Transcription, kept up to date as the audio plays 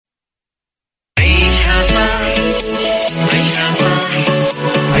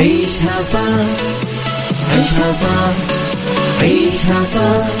عيشها صح، عيشها صح، عيشها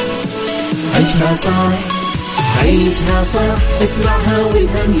صح، عيشها صح، عيشها صح، اسمعها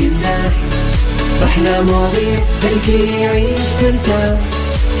والهم ينزاح، أحلى مواضيع خلي يعيش ترتاح،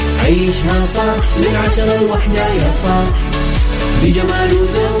 عيشها صح من 10 ل1 يا صاح، بجمال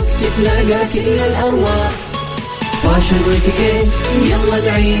وذوق تتلاقى كل الأرواح، فاشل واتيكيت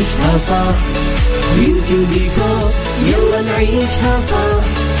يلا نعيشها صح، بيوتي وديكور يلا نعيشها صح،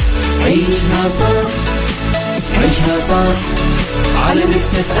 عيشها صح، عيشها صح، على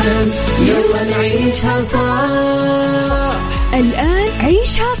ميكس اف ام يلا نعيشها صح. الآن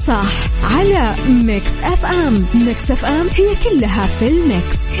عيشها صح على ميكس اف ام. ميكس اف ام هي كلها في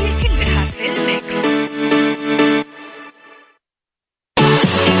الميكس، هي كلها في الميكس.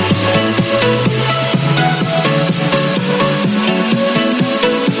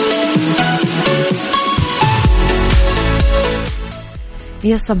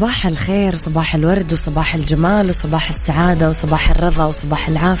 يا صباح الخير، صباح الورد وصباح الجمال وصباح السعادة وصباح الرضا وصباح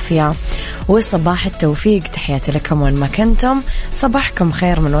العافية وصباح التوفيق. تحياتي لكم وين ما كنتم، صباحكم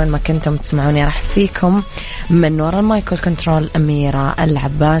خير من وين ما كنتم تسمعوني. راح فيكم من وراء المايكل كنترول أميرة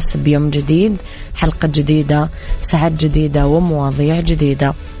العباس بيوم جديد، حلقة جديدة، ساعات جديدة ومواضيع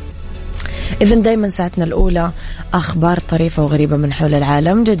جديدة. إذن دايما ساعتنا الأولى أخبار طريفة وغريبة من حول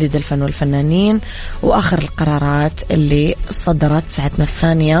العالم، جديد الفن والفنانين وآخر القرارات اللي صدرت. ساعتنا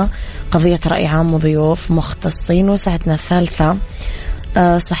الثانية قضية رأي عام وضيوف مختصين، وساعتنا الثالثة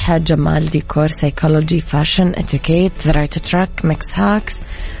صحة، جمال، ديكور، سايكولوجي، فاشن، اتيكيت، ذا رايت تراك، ميكس هاكس،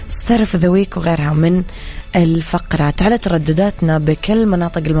 ستارف ذا ويك وغيرها من الفقرات. على تردداتنا بكل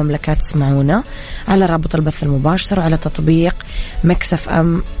مناطق المملكة تسمعونا على رابط البث المباشر وعلى تطبيق ميكس اف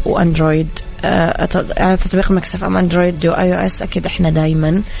ام واندرويد، على تطبيق ميكس اف ام اندرويد واي او اس. اكيد احنا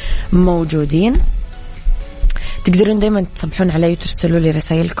دايما موجودين. تقدرون دايما تصبحون علي وترسلوا لي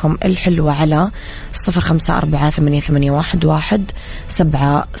رسائلكم الحلوة على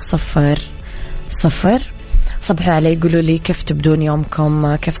 0548811700. صبحوا علي، قولوا لي كيف تبدون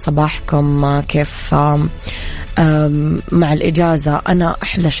يومكم، كيف صباحكم، كيف مع الإجازة. أنا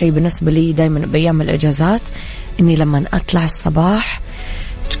أحلى شيء بالنسبة لي دايما بأيام الإجازات إني لما أطلع الصباح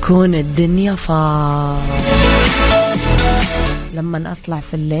تكون الدنيا لما أطلع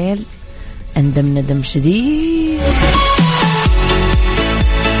في الليل أندم ندم شديد.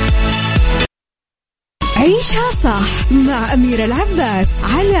 عيشها صح مع أميرة العباس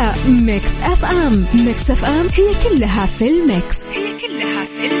على ميكس اف ام. ميكس اف ام هي كلها في الميكس، هي كلها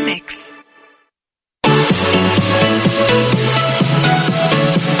في الميكس.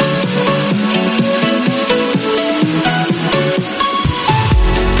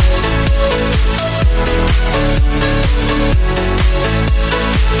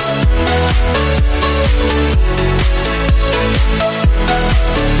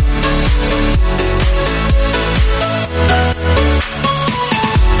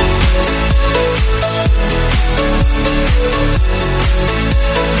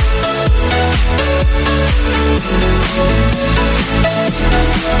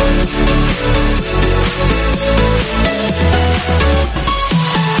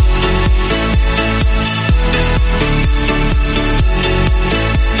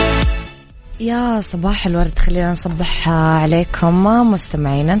 يا صباح الورد، خلينا نصبح عليكم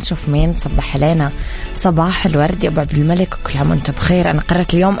مستمعينا، نشوف مين صبح علينا. صباح الورد يا أبو عبد الملك، وكل عام وانت بخير. أنا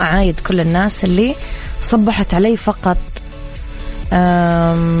قررت اليوم أعايد كل الناس اللي صبحت علي فقط.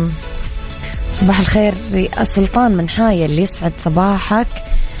 صباح الخير سلطان من حاية، اللي يسعد صباحك،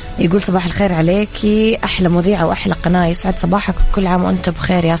 يقول صباح الخير عليكي أحلى مذيعة وأحلى قناة، يسعد صباحك وكل عام وانت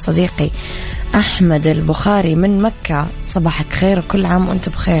بخير يا صديقي. أحمد البخاري من مكة، صباحك خير وكل عام وانت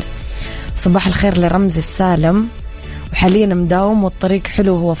بخير. صباح الخير لرمز السالم، وحاليا مداوم والطريق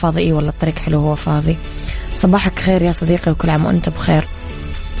حلو وهو فاضي. اي والله الطريق حلو وهو فاضي. صباحك خير يا صديقي وكل عام وانت بخير.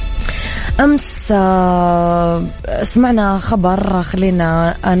 أمس سمعنا خبر،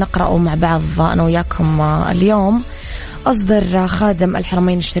 خلينا نقرأه مع بعض أنا وياكم اليوم. أصدر خادم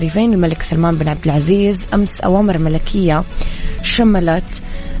الحرمين الشريفين الملك سلمان بن عبد العزيز أمس أوامر ملكية شملت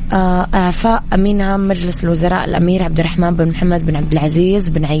إعفاء أمين عام مجلس الوزراء الأمير عبد الرحمن بن محمد بن عبد العزيز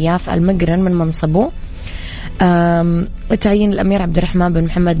بن عياف المقرن من منصبه، وتعيين الأمير عبد الرحمن بن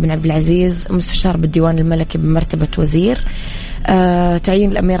محمد بن عبد العزيز مستشار بالديوان الملكي بمرتبة وزير،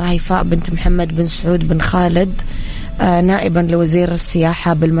 تعيين الأميرة هيفاء بنت محمد بن سعود بن خالد نائبا لوزير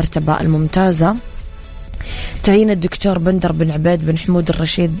السياحة بالمرتبة الممتازة، تعيين الدكتور بندر بن عبيد بن حمود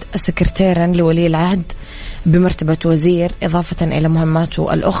الرشيد سكرتيرا لولي العهد بمرتبة وزير إضافة إلى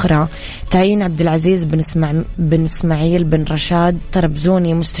مهماته الأخرى. تعيين عبد العزيز بن إسماعيل بن رشاد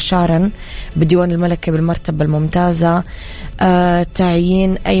طربزوني مستشارا بالديوان الملكي بالمرتبة الممتازة.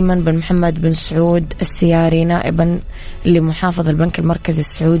 تعيين أيمن بن محمد بن سعود السياري نائبا لمحافظ البنك المركزي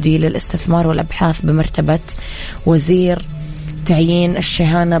السعودي للاستثمار والأبحاث بمرتبة وزير. تعيين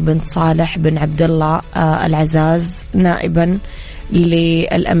الشهانة بنت صالح بن عبد الله العزاز نائبا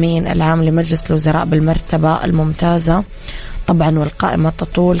للأمين العام لمجلس الوزراء بالمرتبة الممتازة. طبعا والقائمة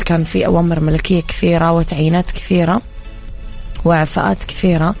تطول، كان في أوامر ملكية كثيرة وتعيينات كثيرة وإعفاءات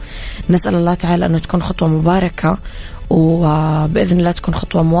كثيرة. نسأل الله تعالى أن تكون خطوة مباركة، وبإذن الله تكون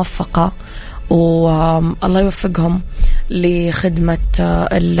خطوة موفقة، والله يوفقهم لخدمة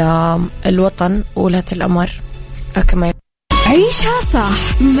الوطن وولاة الأمر كما. عيشها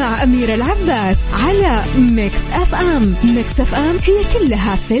صح مع أميرة العباس على ميكس أف أم. ميكس أف أم هي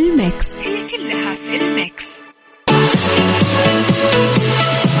كلها في الميكس، هي كلها في الميكس.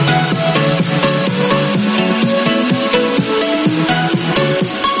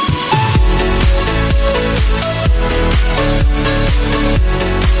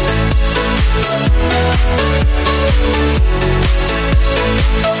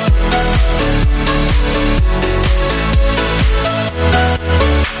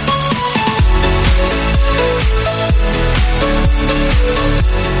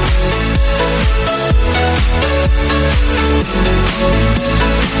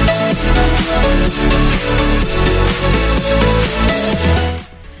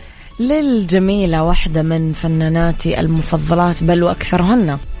 للجميلة واحدة من فناناتي المفضلات بل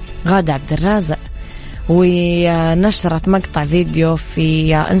وأكثرهن، غادة عبد الرازق، ونشرت مقطع فيديو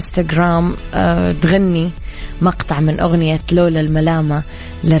في انستغرام تغني مقطع من أغنية لولا الملامة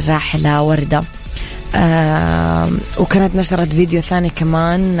للراحلة وردة. وكانت نشرت فيديو ثاني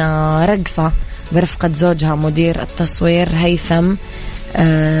كمان رقصة برفقة زوجها مدير التصوير هيثم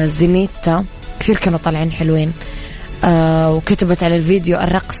زينيتا، كثير كانوا طالعين حلوين. وكتبت على الفيديو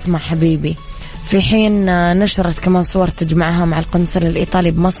الرقص مع حبيبي، في حين نشرت كمان صور تجمعها مع القنصل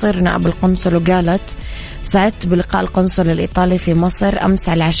الإيطالي بمصر نائب القنصل، وقالت: سعدت بلقاء القنصل الإيطالي في مصر أمس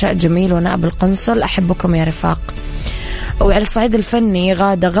على عشاء جميل ونائب القنصل، أحبكم يا رفاق. وعلى الصعيد الفني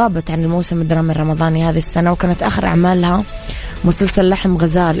غادة غابت عن الموسم الدرامي الرمضاني هذه السنة، وكانت آخر أعمالها مسلسل لحم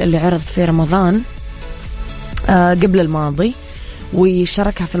غزال اللي عرض في رمضان قبل الماضي،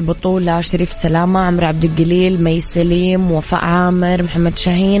 وشاركها في البطولة شريف سلامة، عمرو عبد الجليل، مي سليم، وفاء عامر، محمد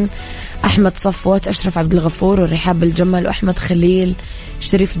شاهين، أحمد صفوت، أشرف عبد الغفور، ورحاب الجمل، وأحمد خليل،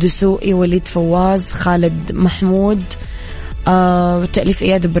 شريف دسوقي، وليد فواز، خالد محمود، وتأليف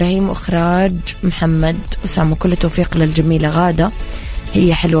إياد إبراهيم، وإخراج محمد أسامة. كل توفيق للجميلة غادة،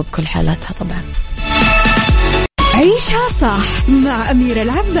 هي حلوة بكل حالاتها طبعا. عيشها صح مع أميرة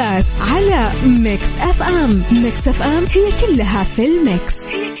العباس على ميكس أف أم. ميكس أف أم هي كلها في الميكس،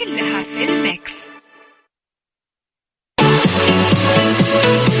 هي كلها في الميكس.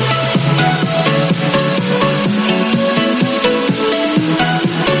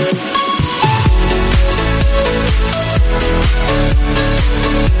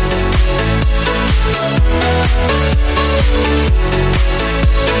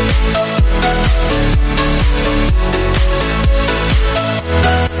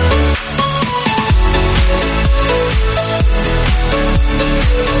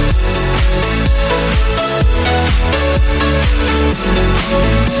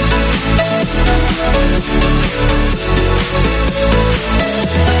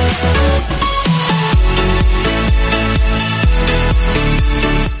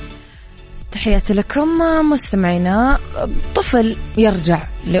 تحياتي لكم مستمعينا. طفل يرجع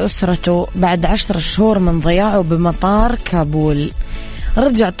لأسرته بعد 10 شهور من ضياعه بمطار كابول.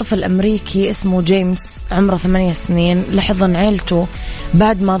 رجع طفل أمريكي اسمه جيمس عمره 8 سنين لحضن عيلته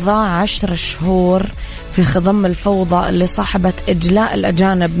بعد ما ضاع 10 شهور في خضم الفوضى اللي صاحبت إجلاء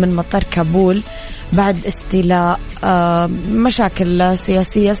الأجانب من مطار كابول بعد استيلاء مشاكل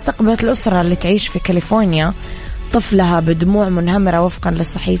سياسية. استقبلت الأسرة اللي تعيش في كاليفورنيا طفلها بدموع منهمرة وفقا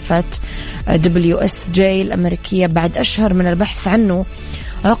لصحيفة WSJ الأمريكية بعد أشهر من البحث عنه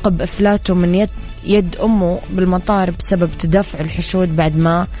عقب إفلاته من يد أمه بالمطار بسبب تدافع الحشود بعد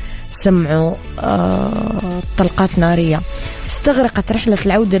ما سمعوا طلقات نارية. استغرقت رحلة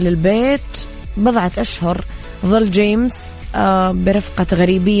العودة للبيت بضعة أشهر. ظل جيمس برفقة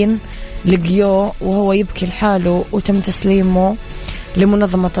غريبين لقيوه وهو يبكي لحاله، وتم تسليمه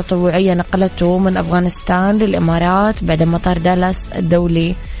لمنظمة تطوعية نقلته من أفغانستان للإمارات بعد مطار دالاس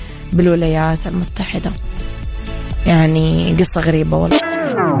الدولي بالولايات المتحدة. يعني قصة غريبة والله.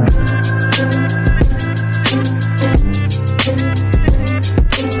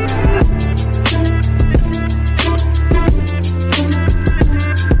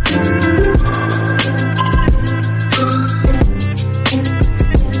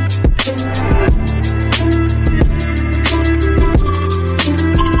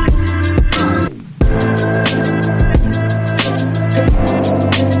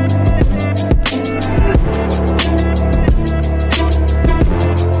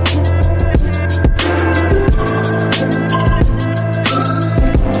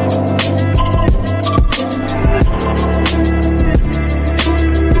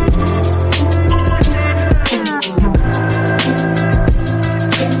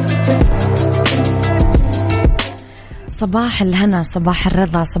 صباح الهنا، صباح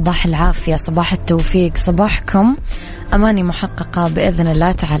الرضا، صباح العافية، صباح التوفيق، صباحكم أماني محققة بإذن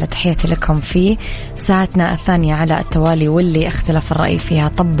الله تعالى. تحياتي لكم في ساعتنا الثانية على التوالي، واللي اختلاف الرأي فيها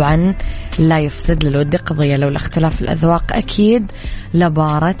طبعا لا يفسد للود قضية، لو الاختلاف الأذواق أكيد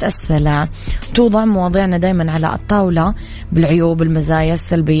لبارة السلع. توضع مواضيعنا دايما على الطاولة بالعيوب، المزايا،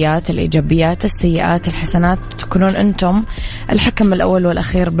 السلبيات، الإيجابيات، السيئات، الحسنات، تكونون أنتم الحكم الأول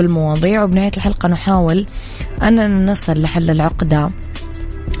والأخير بالمواضيع. وبنهاية الحلقة نحاول أن نصل لحل العقدة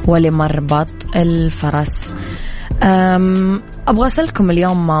ولمربط الفرس. أبغى أسألكم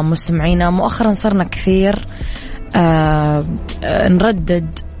اليوم مستمعينا، مؤخرا صرنا كثير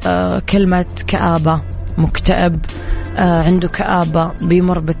نردد كلمة كآبة، مكتئب، عنده كآبة،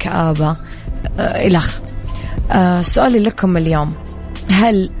 بيمر بكآبة إلخ. سؤالي لكم اليوم،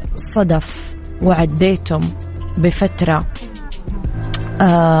 هل صدف وعديتم بفترة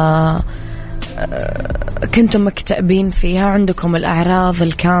كنتم مكتئبين فيها، عندكم الأعراض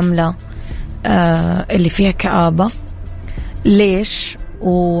الكاملة اللي فيها كآبة؟ ليش؟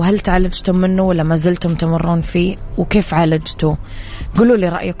 وهل تعالجتم منه ولا ما زلتم تمرون فيه؟ وكيف عالجتوا؟ قولوا لي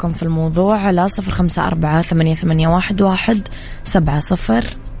رأيكم في الموضوع على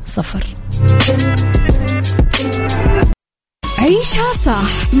 0548811700. عيشها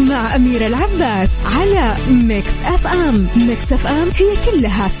صح مع أميرة العباس على ميكس أف أم. ميكس أف أم هي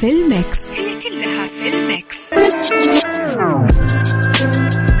كلها في الميكس، هي كلها في الميكس.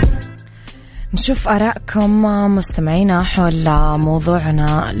 نشوف آراءكم مستمعينا حول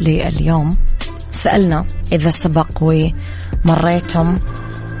موضوعنا لليوم. سألنا إذا سبق ومريتم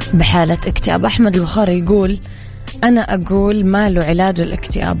بحالة اكتئاب. أحمد البخاري يقول: أنا أقول ما له علاج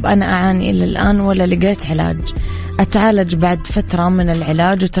الاكتئاب، أنا أعاني إلى الآن ولا لقيت علاج، أتعالج بعد فترة من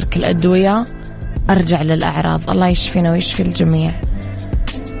العلاج وترك الأدوية أرجع للأعراض. الله يشفينا ويشفي الجميع،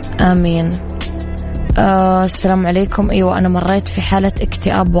 آمين. السلام عليكم. أيوة، أنا مريت في حالة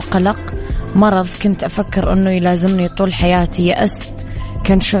اكتئاب وقلق، مرض كنت أفكر أنه يلازمني طول حياتي، يأست،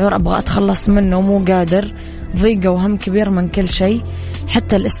 كان شعور أبغى أتخلص منه مو قادر، ضيقة وهم كبير من كل شيء،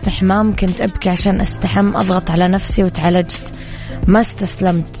 حتى الاستحمام كنت أبكي عشان أستحم، أضغط على نفسي وتعالجت، ما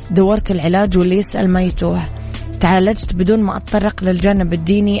استسلمت، دورت العلاج واللي يسأل ما يتوه، تعالجت بدون ما أتطرق للجانب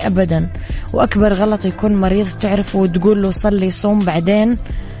الديني أبدا. وأكبر غلط يكون مريض تعرفه وتقول له صلي صوم، بعدين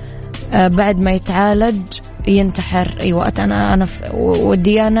بعد ما يتعالج ينتحر. أيوة، أنا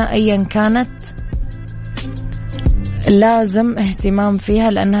والديانة أيا كانت لازم اهتمام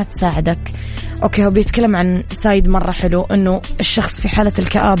فيها لأنها تساعدك. أوكي، هو بيتكلم عن سايد مرة حلو، أنه الشخص في حالة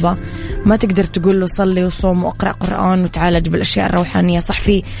الكآبة ما تقدر تقول له صلي وصوم وأقرأ قرآن وتعالج بالأشياء الروحانية. صح،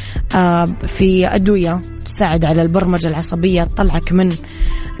 في أدوية تساعد على البرمجة العصبية، تطلعك من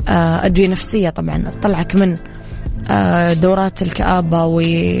أدوية نفسية طبعا، تطلعك من دورات الكآبة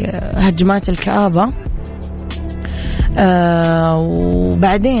وهجمات الكآبة،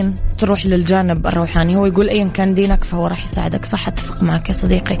 وبعدين تروح للجانب الروحاني. هو يقول أيا كان دينك فهو راح يساعدك. صح، أتفق معك يا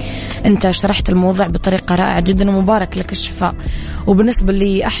صديقي، أنت شرحت الموضوع بطريقة رائعة جدا ومبارك لك الشفاء. وبالنسبة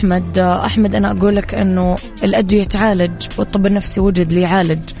لي أحمد أنا أقول لك أنه الأدوية تعالج والطب النفسي وجد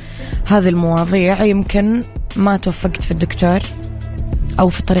ليعالج هذه المواضيع، يمكن ما توفقت في الدكتور أو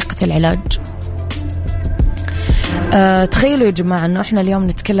في طريقة العلاج. تخيلوا يا جماعة أنه إحنا اليوم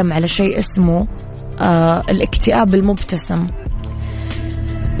نتكلم على شيء اسمه الاكتئاب المبتسم.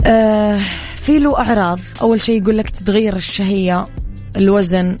 في له أعراض. أول شيء يقول لك تتغير الشهية،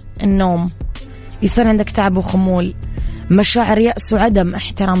 الوزن، النوم، يصير عندك تعب وخمول، مشاعر يأس وعدم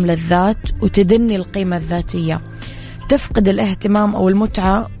احترام للذات وتدني القيمة الذاتية، تفقد الاهتمام أو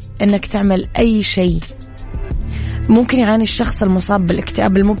المتعة أنك تعمل أي شيء. ممكن يعاني الشخص المصاب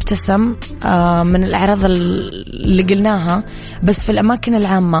بالاكتئاب المبتسم من الأعراض اللي قلناها، بس في الأماكن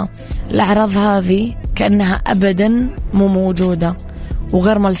العامة الأعراض هذه كأنها أبدا مو موجودة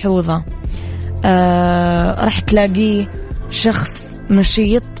وغير ملحوظة. راح تلاقيه شخص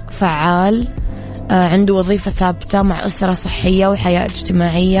نشيط فعال، عنده وظيفة ثابتة مع أسرة صحية وحياة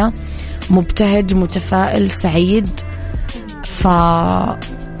اجتماعية، مبتهج متفائل سعيد.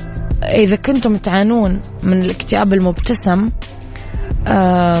 إذا كنتم تعانون من الاكتئاب المبتسم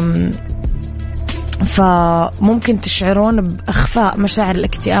فممكن تشعرون بإخفاء مشاعر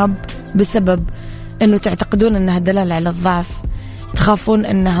الاكتئاب بسبب أنه تعتقدون أنها دلالة على الضعف، تخافون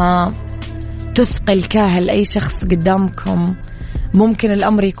أنها تثقل كاهل أي شخص قدامكم. ممكن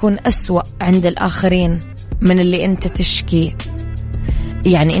الأمر يكون أسوأ عند الآخرين من اللي أنت تشكي،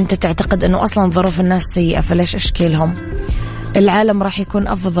 يعني أنت تعتقد أنه أصلا ظروف الناس سيئة فليش أشكي لهم، العالم راح يكون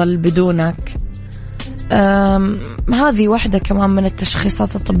أفضل بدونك. هذه واحدة كمان من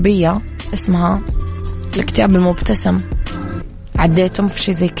التشخيصات الطبية اسمها الاكتئاب المبتسم. عديتم في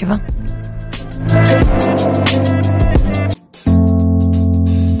شيء زي كذا؟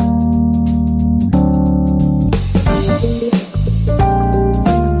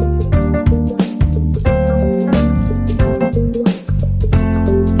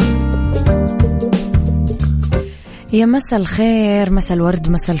 يا مساء الخير، مساء الورد،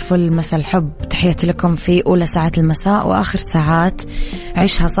 مساء الفل، مساء الحب. تحياتي لكم في أولى ساعات المساء وآخر ساعات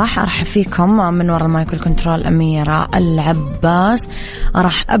عيشها صح. أرحب فيكم من وراء المايكل كنترول أميرة العباس.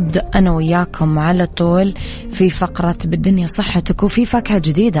 راح أبدأ أنا وياكم على طول في فقرة بالدنيا صحتك، وفي فاكهة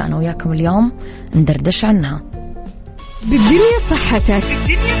جديدة أنا وياكم اليوم ندردش عنها. بالدنيا صحتك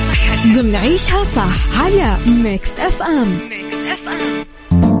ضمن عيشها صح على ميكس اف ام.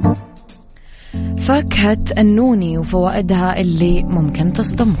 فاكهة النوني وفوائدها اللي ممكن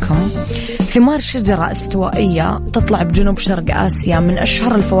تصدمكم. ثمار شجرة استوائية تطلع بجنوب شرق آسيا، من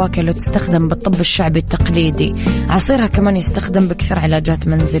أشهر الفواكه اللي تستخدم بالطب الشعبي التقليدي. عصيرها كمان يستخدم بكثير علاجات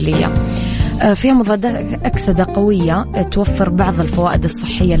منزلية. فيها مضادات أكسدة قوية، توفر بعض الفوائد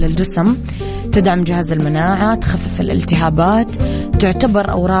الصحية للجسم، تدعم جهاز المناعة، تخفف الالتهابات.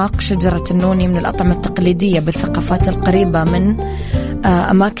 تعتبر أوراق شجرة النوني من الأطعمة التقليدية بالثقافات القريبة من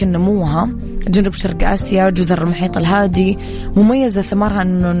أماكن نموها، جنوب شرق آسيا، جزر المحيط الهادي. مميزة ثمارها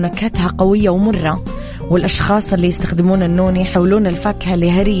أنه نكهتها قوية ومرة، والأشخاص اللي يستخدمون النوني يحولون الفاكهة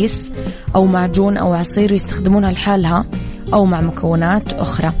لهريس أو معجون أو عصير ويستخدمونها لحالها أو مع مكونات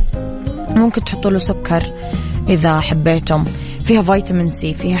أخرى. ممكن تحطوا له سكر إذا حبيتم. فيها فيتامين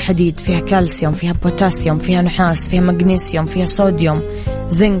سي، فيها حديد، فيها كالسيوم، فيها بوتاسيوم، فيها نحاس، فيها مغنيسيوم، فيها صوديوم،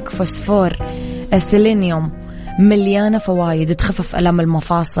 زنك، فوسفور، سيلينيوم. مليانة فوائد، تخفف ألام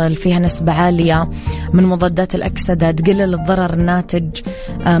المفاصل، فيها نسبة عالية من مضادات الأكسدة، تقلل الضرر الناتج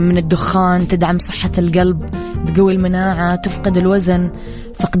من الدخان، تدعم صحة القلب، تقوي المناعة، تفقد الوزن،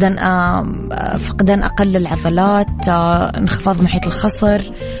 فقدان أقل العضلات، انخفاض محيط الخصر،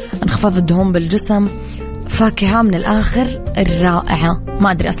 انخفاض الدهون بالجسم. فاكهة من الآخر الرائعة،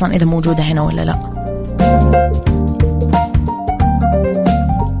 ما أدري أصلا إذا موجودة هنا ولا لا.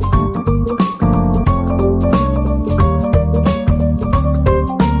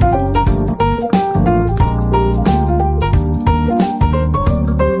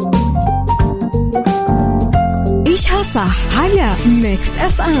 عيشها صح على ميكس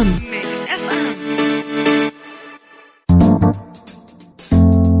اف ام.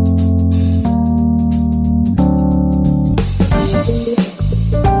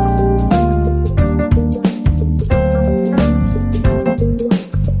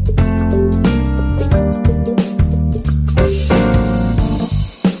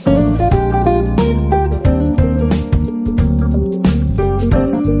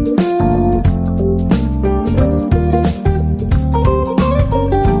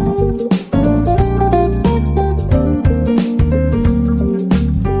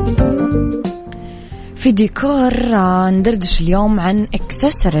 في ديكور ندردش اليوم عن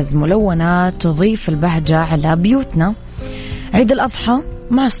اكسسوارز ملونة تضيف البهجة على بيوتنا. عيد الأضحى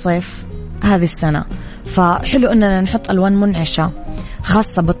مع الصيف هذه السنة، فحلو أننا نحط ألوان منعشة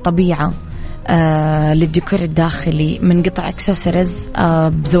خاصة بالطبيعة للديكور الداخلي، من قطع اكسسوارز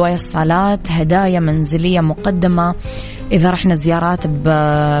بزوايا الصالات، هدايا منزلية مقدمة إذا رحنا زيارات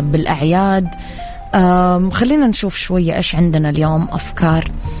بالأعياد. خلينا نشوف شوية إيش عندنا اليوم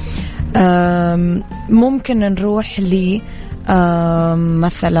أفكار. ممكن نروح ل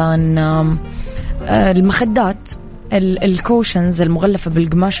مثلا المخدات، الكوشنز المغلفة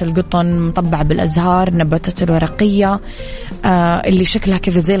بالقماش القطن مطبعة بالأزهار، نباتات الورقية اللي شكلها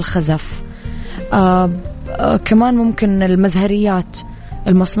كذا زي الخزف. كمان ممكن المزهريات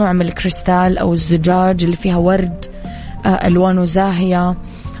المصنوعة من الكريستال أو الزجاج اللي فيها ورد ألوانه زاهية.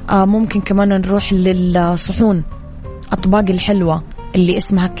 ممكن كمان نروح للصحون، أطباق الحلوة اللي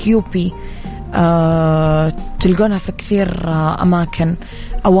اسمها كيوبي، تلقونها في كثير أماكن.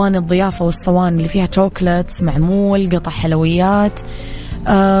 أواني الضيافة والصواني اللي فيها شوكولاتس، معمول، قطع حلويات،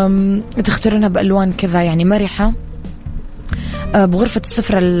 تختارونها بألوان كذا يعني مرحة. بغرفة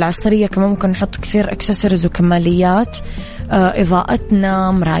السفرة العصرية كمان ممكن نحط كثير اكسسوارز وكماليات،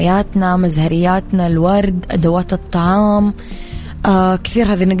 إضاءتنا، مراياتنا، مزهرياتنا، الورد، أدوات الطعام،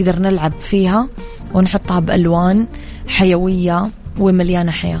 كثير هذه نقدر نلعب فيها ونحطها بألوان حيوية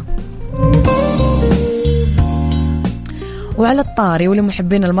ومليانة حياة. وعلى الطاري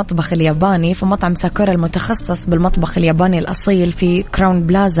ولمحبين المطبخ الياباني، فمطعم ساكورا المتخصص بالمطبخ الياباني الأصيل في كراون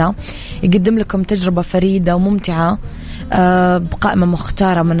بلازا يقدم لكم تجربة فريدة وممتعة بقائمة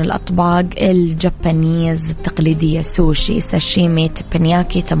مختارة من الأطباق الجابانيز التقليدية، سوشي، ساشيمي،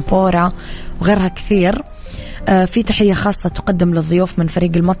 تيبانياكي، تمبورا وغيرها كثير. في تحية خاصة تقدم للضيوف من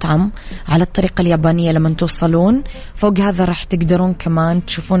فريق المطعم على الطريقة اليابانية لما توصلون. فوق هذا راح تقدرون كمان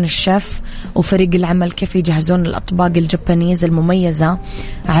تشوفون الشيف وفريق العمل كيف يجهزون الأطباق الجابانيز المميزة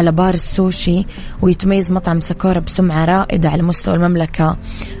على بار السوشي. ويتميز مطعم ساكورا بسمعة رائدة على مستوى المملكة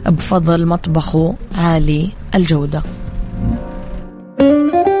بفضل مطبخه عالي الجودة.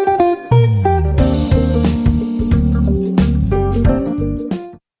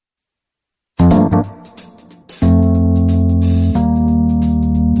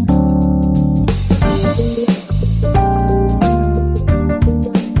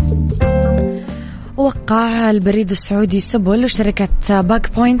 وقع البريد السعودي سبل وشركة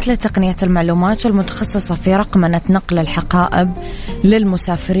باك بوينت لتقنية المعلومات والمتخصصة في رقمنة نقل الحقائب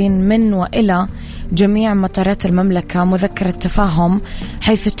للمسافرين من وإلى جميع مطارات المملكة مذكرة تفاهم،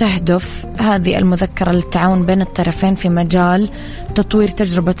 حيث تهدف هذه المذكرة للتعاون بين الطرفين في مجال تطوير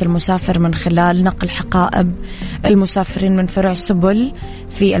تجربة المسافر من خلال نقل حقائب المسافرين من فروع سبل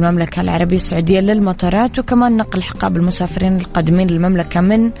في المملكة العربية السعودية للمطارات، وكمان نقل حقائب المسافرين القادمين للمملكة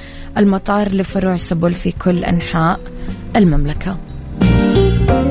من المطار لفروع سبل في كل أنحاء المملكة.